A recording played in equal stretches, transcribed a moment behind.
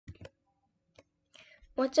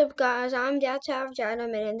What's up guys, I'm Adam,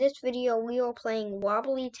 and in this video we are playing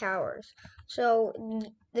Wobbly Towers. So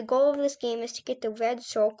the goal of this game is to get the red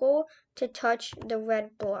circle to touch the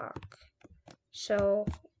red block. So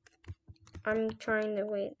I'm trying to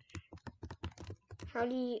wait. How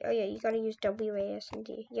do you, oh yeah, you gotta use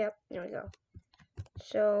WASD. Yep, there we go.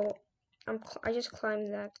 So I just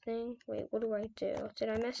climbed that thing. Wait, what do I do? Did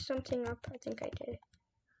I mess something up? I think I did.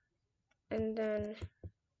 And then,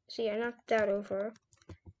 see, I knocked that over.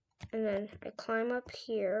 And then I climb up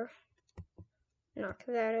here, knock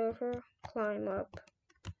that over, climb up,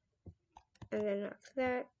 and then knock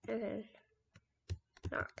that, and then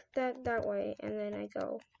knock that way, and then I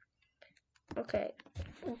go. Okay,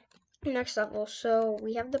 next level. So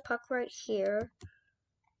we have the puck right here.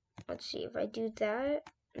 Let's see if I do that.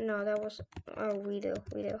 No, that was, oh, we do.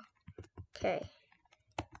 Okay,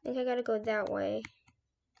 I think I gotta go that way,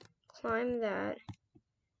 climb that,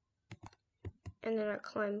 and then I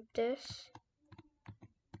climb this.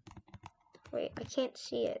 Wait, I can't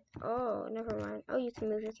see it. Oh, never mind. Oh, you can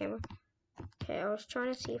move your camera. Okay, I was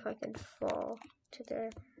trying to see if I could fall to there.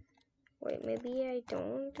 Wait, maybe I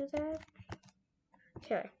don't do that?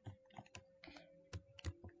 Okay.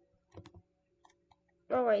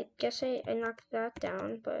 Oh, I guess I knocked that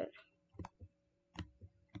down, but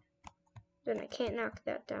then I can't knock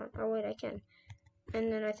that down. Oh, wait, I can.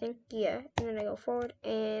 And then I think, yeah, and then I go forward,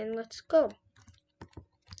 and let's go.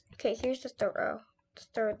 Okay, here's the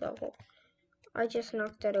third level. I just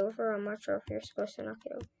knocked that over. I'm not sure if you're supposed to knock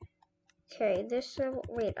it over. Okay, this level,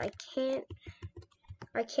 wait, I can't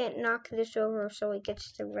knock this over so it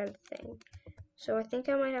gets the red thing. So I think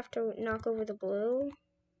I might have to knock over the blue.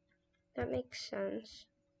 That makes sense.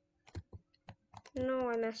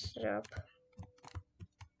 No, I messed it up.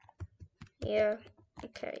 Yeah,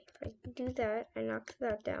 okay, if I do that, I knock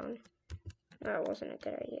that down. That wasn't a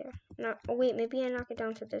good idea. No, oh wait, maybe I knock it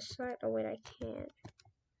down to this side. Oh wait, I can't.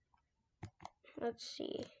 Let's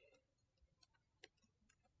see.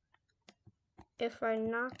 If I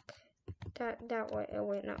knock that way, oh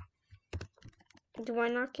wait, no. Do I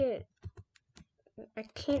knock it? I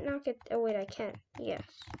can't knock it, oh wait, I can, yes.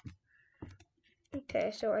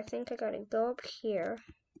 Okay, so I think I gotta go up here.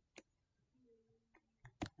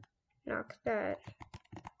 Knock that.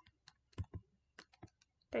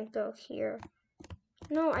 Then go here.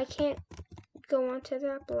 No, I can't go onto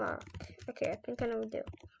that block. Okay, I think I know what to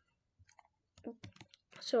do.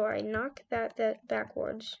 So I knock that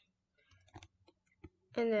backwards.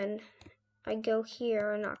 And then I go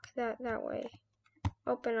here and knock that way.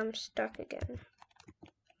 Oh, and I'm stuck again.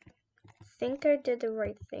 I think I did the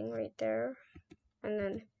right thing right there. And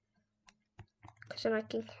then, because then I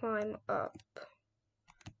can climb up.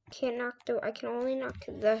 I can only knock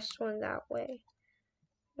this one that way.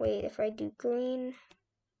 Wait, if I do green,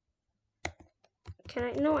 can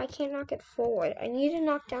I? No, I can't knock it forward. I need to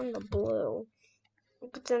knock down the blue.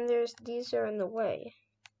 But then these are in the way.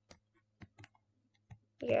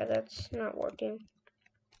 Yeah, that's not working.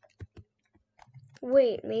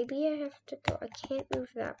 Wait, maybe I have to go. I can't move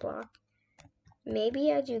that block.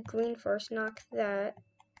 Maybe I do green first, knock that,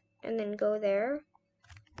 and then go there.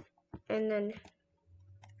 And then,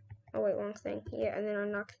 oh wait, wrong thing. Yeah, and then I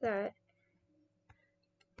knock that.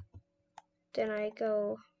 Then I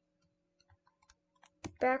go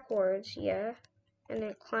backwards, yeah. And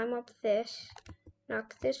then climb up this,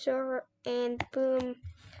 knock this over, and boom.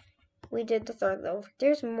 We did the third level.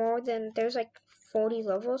 There's like 40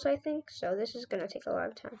 levels, I think. So this is gonna take a lot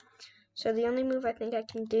of time. So the only move I think I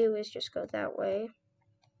can do is just go that way.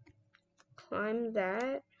 Climb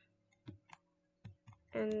that.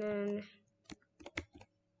 And then,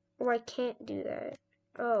 oh, I can't do that.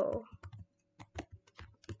 Oh.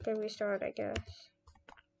 Okay, restart, I guess.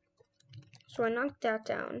 So I knocked that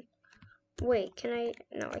down. Wait, can I?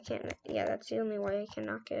 No, I can't. Yeah, that's the only way I can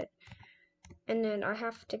knock it. And then I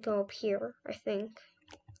have to go up here, I think.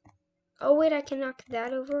 Oh, wait, I can knock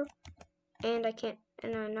that over. And I can't.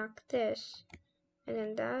 And I knock this. And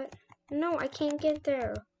then that. No, I can't get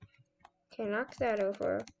there. Okay, knock that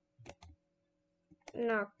over.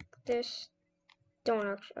 Knock this.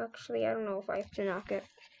 Don't actually, I don't know if I have to knock it.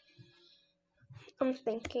 I'm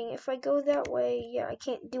thinking if I go that way, yeah, I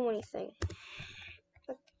can't do anything.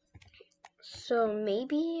 So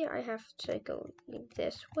maybe I have to go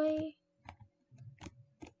this way.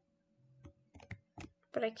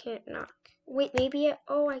 But I can't knock. Wait, maybe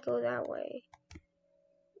I go that way.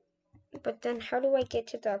 But then how do I get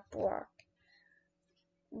to that block?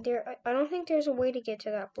 I don't think there's a way to get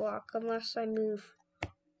to that block unless I move.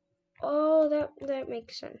 Oh, that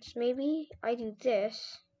makes sense. Maybe I do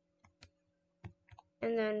this.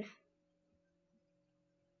 And then,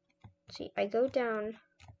 see, I go down,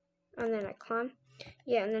 and then I climb.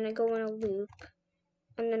 Yeah, and then I go in a loop,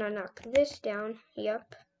 and then I knock this down.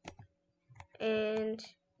 Yep. And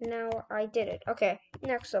now I did it. Okay,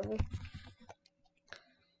 next level.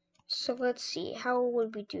 So let's see, how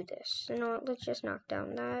would we do this? You know what, let's just knock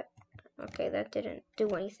down that. Okay, that didn't do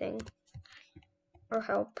anything. Or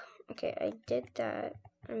help. Okay, I did that.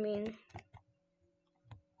 I mean...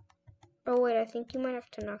 Oh wait, I think you might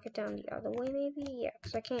have to knock it down the other way maybe? Yeah,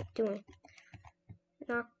 because I can't do it.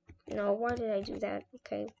 No, why did I do that?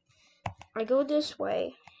 Okay. I go this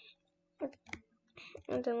way.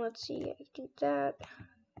 And then let's see, I do that.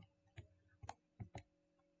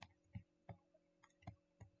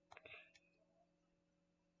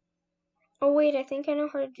 Oh wait, I think I know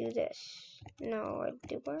how to do this. No,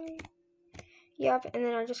 do I? Yep, and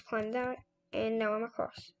then I just climb that, and now I'm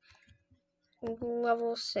across.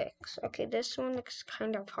 Level 6. Okay, this one looks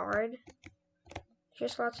kind of hard.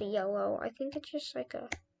 Just lots of yellow. I think it's just like a...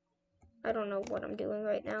 I don't know what I'm doing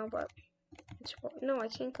right now, but... it's... No, I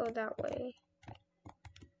can't go that way.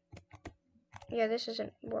 Yeah, this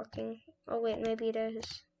isn't working. Oh wait, maybe it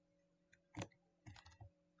is.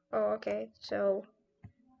 Oh, okay, so...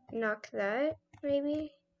 knock that,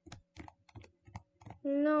 maybe?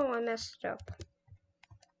 No, I messed up.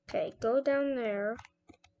 Okay, go down there.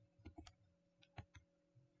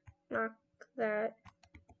 Knock that.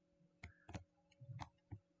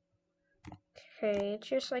 Okay, it's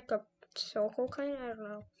just like a circle kind of, I don't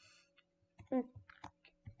know.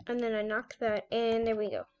 And then I knock that, and there we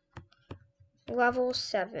go. Level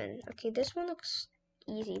 7. Okay, this one looks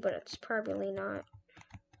easy, but it's probably not.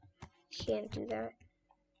 Can't do that.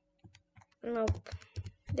 Nope.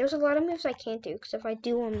 There's a lot of moves I can't do, because if I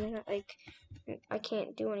do them, then like, I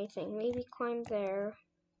can't do anything. Maybe climb there.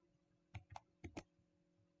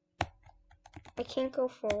 I can't go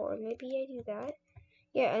forward. Maybe I do that.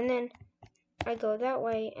 Yeah, and then I go that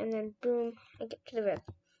way, and then boom, I get to the red.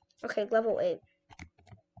 Okay, level 8.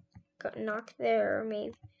 Got knocked there,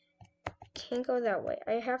 maybe. Can't go that way.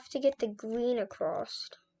 I have to get the green across.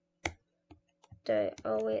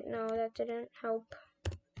 Oh wait, no, that didn't help.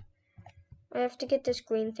 I have to get this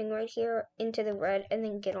green thing right here into the red and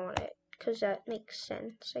then get on it, because that makes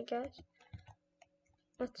sense, I guess.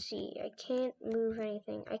 Let's see, I can't move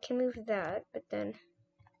anything. I can move that, but then...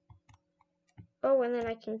 oh, and then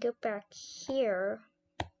I can get back here.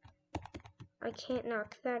 I can't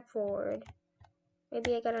knock that forward.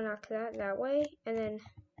 Maybe I gotta knock that way, and then...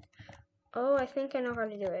 oh, I think I know how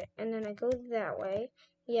to do it. And then I go that way.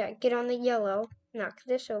 Yeah, get on the yellow, knock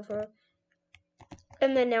this over.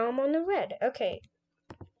 And then now I'm on the red. Okay.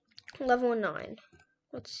 Level 9.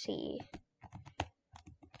 Let's see.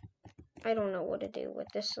 I don't know what to do with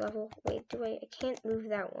this level. Wait, I can't move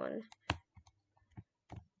that one.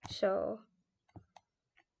 So.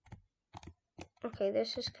 Okay,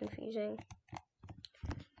 this is confusing.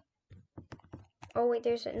 Oh wait,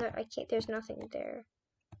 there's nothing there.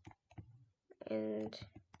 And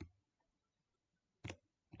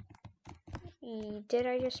did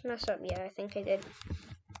I just mess up? Yeah, I think I did.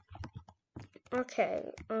 Okay,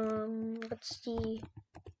 let's see.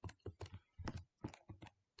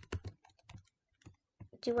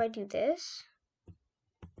 Do I do this?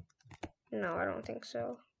 No, I don't think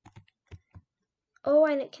so. Oh,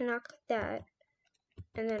 and it can knock that.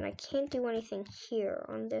 And then I can't do anything here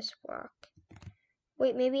on this block.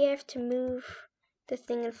 Wait, maybe I have to move the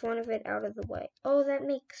thing in front of it out of the way. Oh, that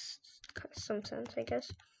makes some sense, I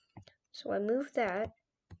guess. So I move that.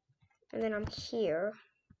 And then I'm here.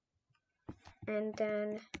 And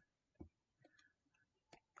then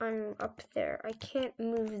I'm up there. I can't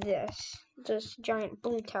move this giant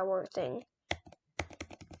blue tower thing.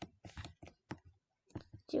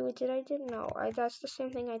 No, that's the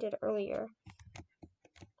same thing I did earlier.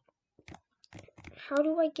 How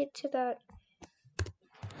do I get to that?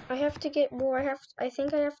 I have to get, I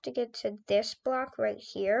think I have to get to this block right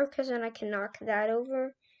here, because then I can knock that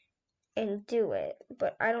over and do it.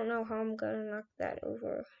 But I don't know how I'm gonna knock that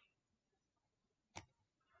over.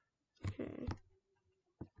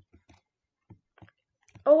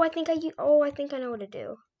 Oh, I think I know what to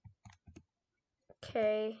do.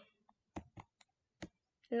 Okay.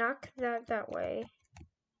 Knock that way.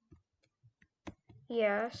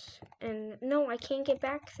 Yes. And no, I can't get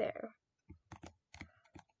back there.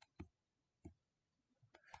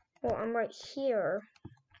 Well, I'm right here.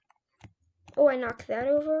 Oh, I knock that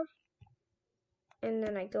over. And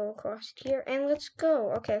then I go across here. And let's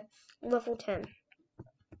go. Okay. Level 10.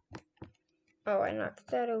 Oh, I knocked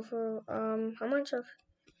that over. How much of...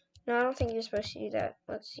 No, I don't think you're supposed to do that.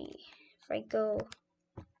 Let's see. If I go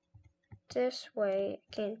this way,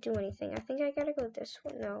 I can't do anything. I think I gotta go this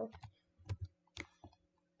way. No.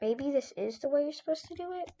 Maybe this is the way you're supposed to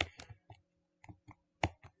do it.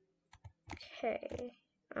 Okay,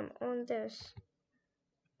 I'm on this.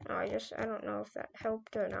 Oh, I don't know if that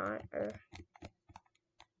helped or not, or...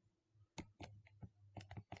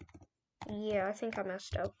 Yeah, I think I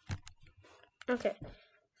messed up. Okay,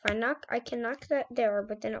 if I can knock that there,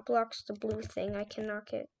 but then it blocks the blue thing. I can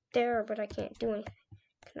knock it there, but I can't do anything.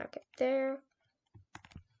 I can knock it there,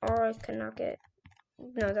 or I can knock it...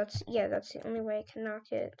 No, that's the only way I can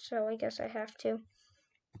knock it, so I guess I have to.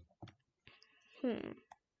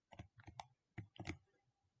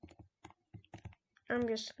 I'm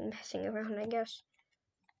just messing around, I guess.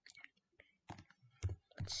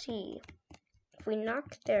 Let's see. If we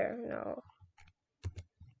knock there, no.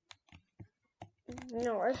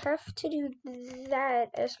 No, I have to do that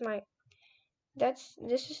as my... This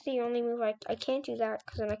is the only move I can't do that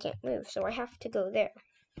because then I can't move, so I have to go there.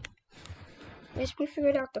 At least we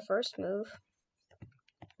figured out the first move.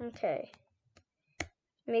 Okay.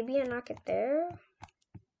 Maybe I knock it there?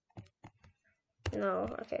 No,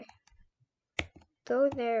 okay. Go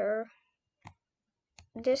there.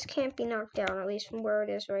 This can't be knocked down, at least from where it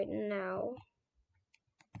is right now.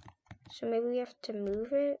 So maybe we have to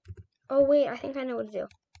move it? Oh wait, I think I know what to do.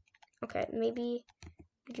 Okay, maybe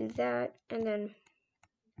we do that, and then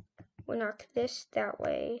we knock this that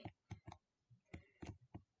way.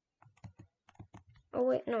 Oh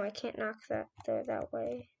wait, no, I can't knock that there that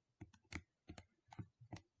way.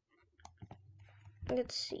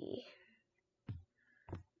 Let's see.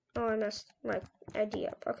 Oh, I messed my idea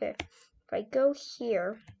up. Okay, if I go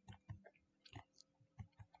here,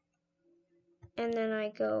 and then I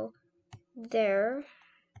go there.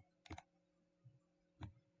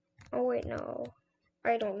 Oh wait, no.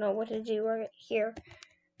 I don't know what to do right here.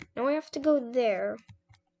 Now I have to go there.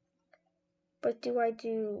 But do I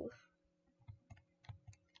do...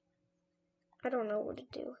 I don't know what to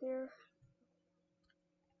do here.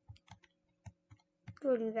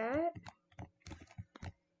 Do I do that?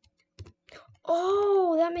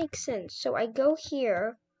 Oh, that makes sense. So I go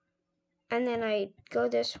here, and then I go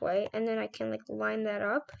this way, and then I can like line that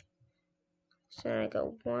up. So then I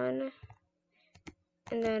go 1,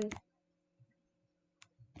 and then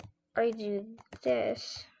I do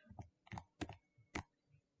this,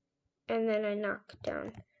 and then I knock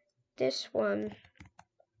down this one,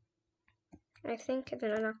 I think, and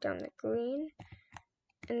then I knock down the green,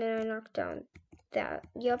 and then I knock down that.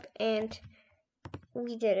 Yep, and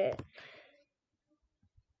we did it.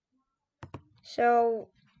 So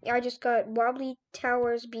I just got Wobbly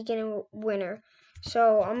Towers beginner winner.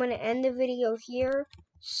 So I'm gonna end the video here.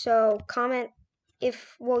 So comment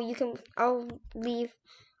if, well, you can, I'll leave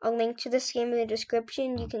a link to this game in the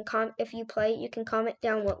description. You can if you play it, you can comment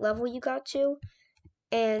down what level you got to.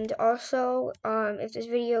 And also, if this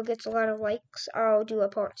video gets a lot of likes, I'll do a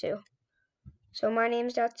part 2. So my name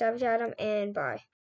is Savage Adam, and bye.